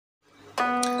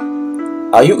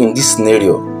Are you in this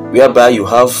scenario whereby you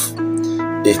have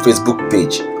a Facebook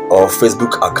page or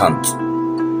Facebook account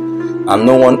and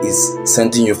no one is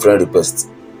sending you friend requests?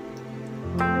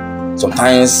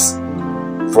 Sometimes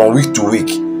from week to week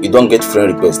you don't get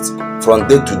friend requests. From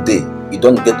day to day you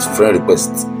don't get friend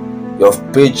requests. Your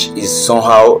page is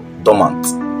somehow dormant.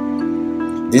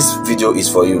 This video is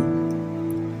for you.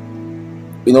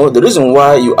 You know, the reason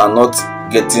why you are not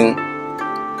getting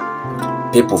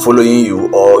people following you,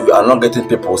 or you are not getting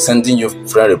people sending you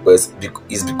friend requests,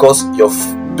 is because your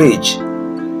page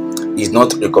is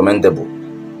not recommendable.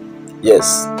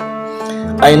 Yes,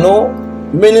 I know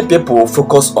many people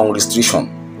focus on restriction,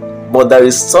 but there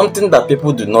is something that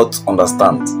people do not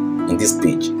understand in this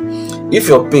page. If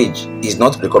your page is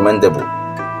not recommendable,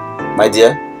 my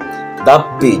dear,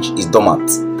 that page is dormant.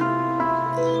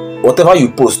 Whatever you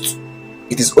post,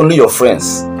 it is only your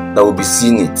friends that will be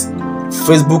seeing it.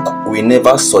 Facebook will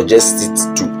never suggest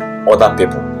it to other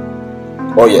people.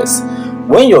 Oh yes,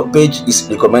 when your page is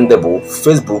recommendable,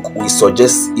 Facebook will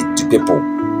suggest it to people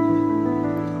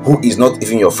who is not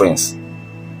even your friends.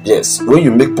 Yes, when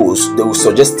you make posts, they will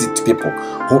suggest it to people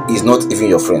who is not even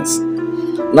your friends.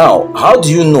 Now, how do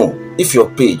you know if your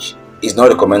page is not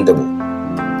recommendable?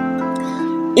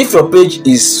 If your page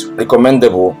is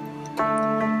recommendable,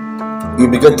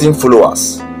 you'll be getting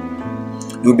followers.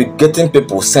 You'll be getting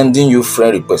people sending you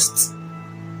friend requests,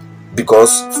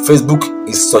 because Facebook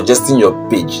is suggesting your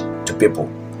page to people.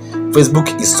 Facebook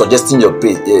is suggesting your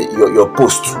page, your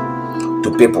post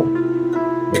to people,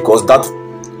 because that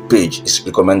page is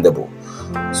recommendable.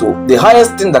 So the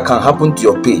highest thing that can happen to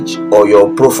your page or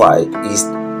your profile is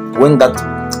when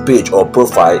that page or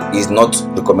profile is not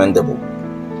recommendable.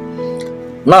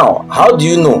 Now, how do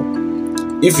you know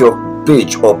if your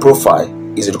page or profile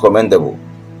is recommendable?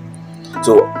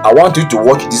 So I want you to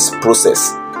watch this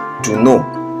process to know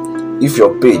if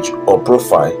your page or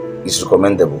profile is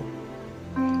recommendable.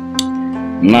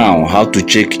 Now, how to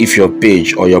check if your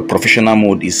page or your professional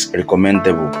mode is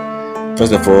recommendable?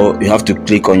 First of all, you have to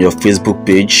click on your Facebook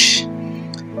page.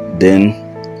 Then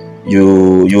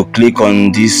you click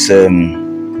on this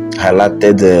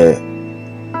highlighted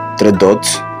three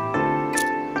dots.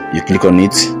 You click on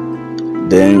it.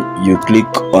 Then you click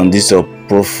on this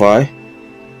profile.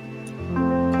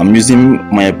 I'm using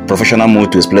my professional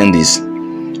mode to explain this.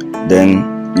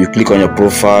 Then you click on your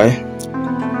profile.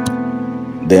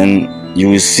 Then you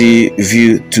will see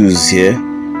view tools here.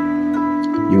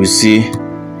 You will see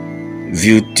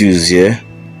view tools here.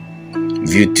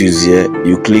 View tools here.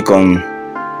 You click on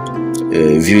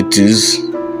view tools.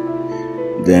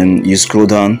 Then you scroll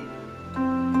down.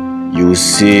 You will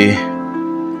see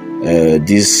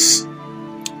this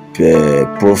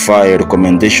profile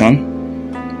recommendation.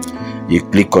 You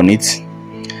click on it.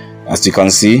 As you can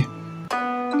see,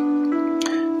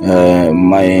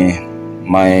 my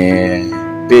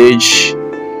page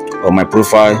or my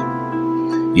profile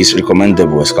is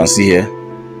recommendable. As you can see here,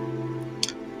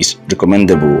 it's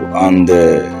recommendable, and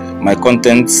my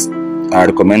contents are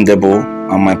recommendable,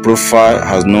 and my profile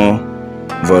has no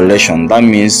violation. That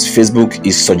means Facebook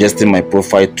is suggesting my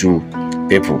profile to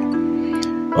people.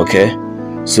 Okay,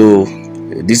 so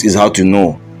this is how to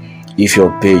know if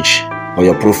your page or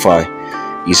your profile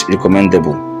is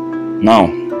recommendable.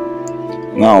 Now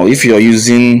if you are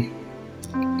using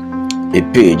a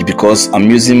page, because I'm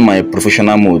using my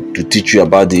professional mode to teach you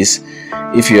about this,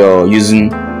 if you are using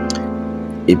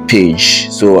a page,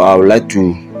 so I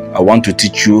want to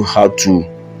teach you how to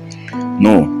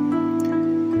know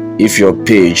if your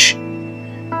page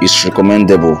is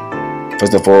recommendable.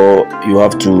 First of all, you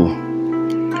have to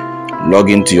log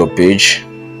into your page.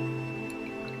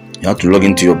 You have to log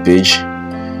into your page.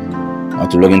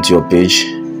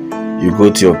 You go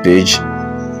to your page.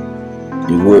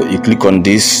 You click on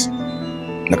this,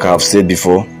 like I have said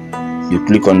before. You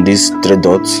click on these three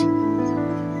dots.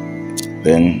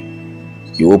 Then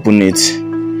you open it.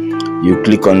 You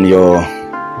click on your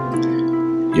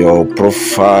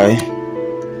profile,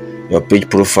 your page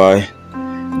profile.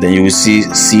 Then you will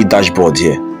see dashboard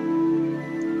here.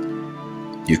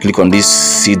 You click on this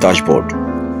see dashboard.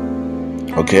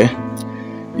 Okay,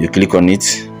 you click on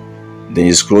it. Then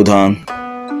you scroll down.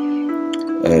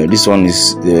 This one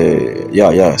is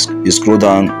you scroll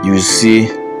down, you see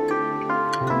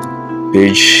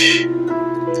page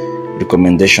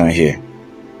recommendation here.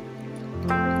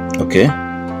 Okay,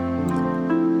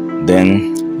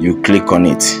 then you click on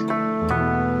it.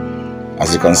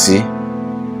 As you can see,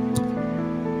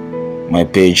 my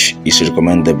page is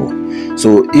recommendable.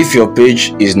 So if your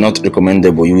page is not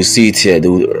recommendable, you will see it here. They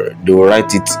will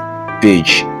write it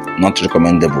page not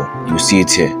recommendable. You see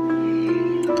it here.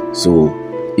 So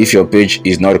If your page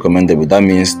is not recommendable, that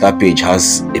means that page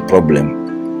has a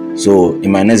problem. So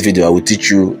in my next video, I will teach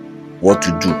you what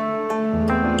to do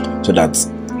so that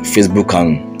Facebook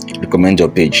can recommend your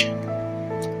page.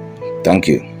 Thank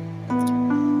you.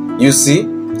 You see,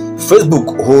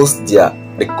 Facebook holds their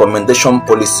recommendation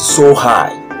policy so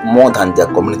high, more than their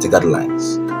community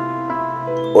guidelines.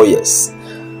 Oh yes.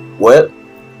 Well,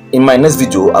 in my next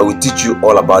video, I will teach you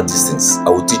all about these things. I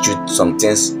will teach you some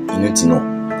things you need to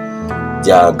know.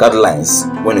 Their guidelines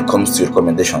when it comes to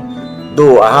recommendation.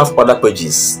 Though I have other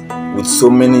pages with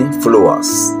so many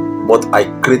followers, but I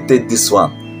created this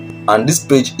one, and this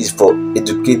page is for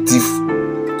educative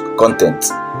content.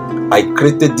 I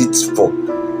created it for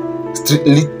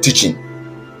strictly teaching.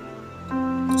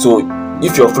 So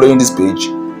if you're following this page,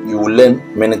 you will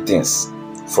learn many things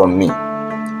from me.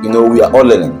 You know, we are all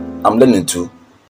learning. I'm learning too.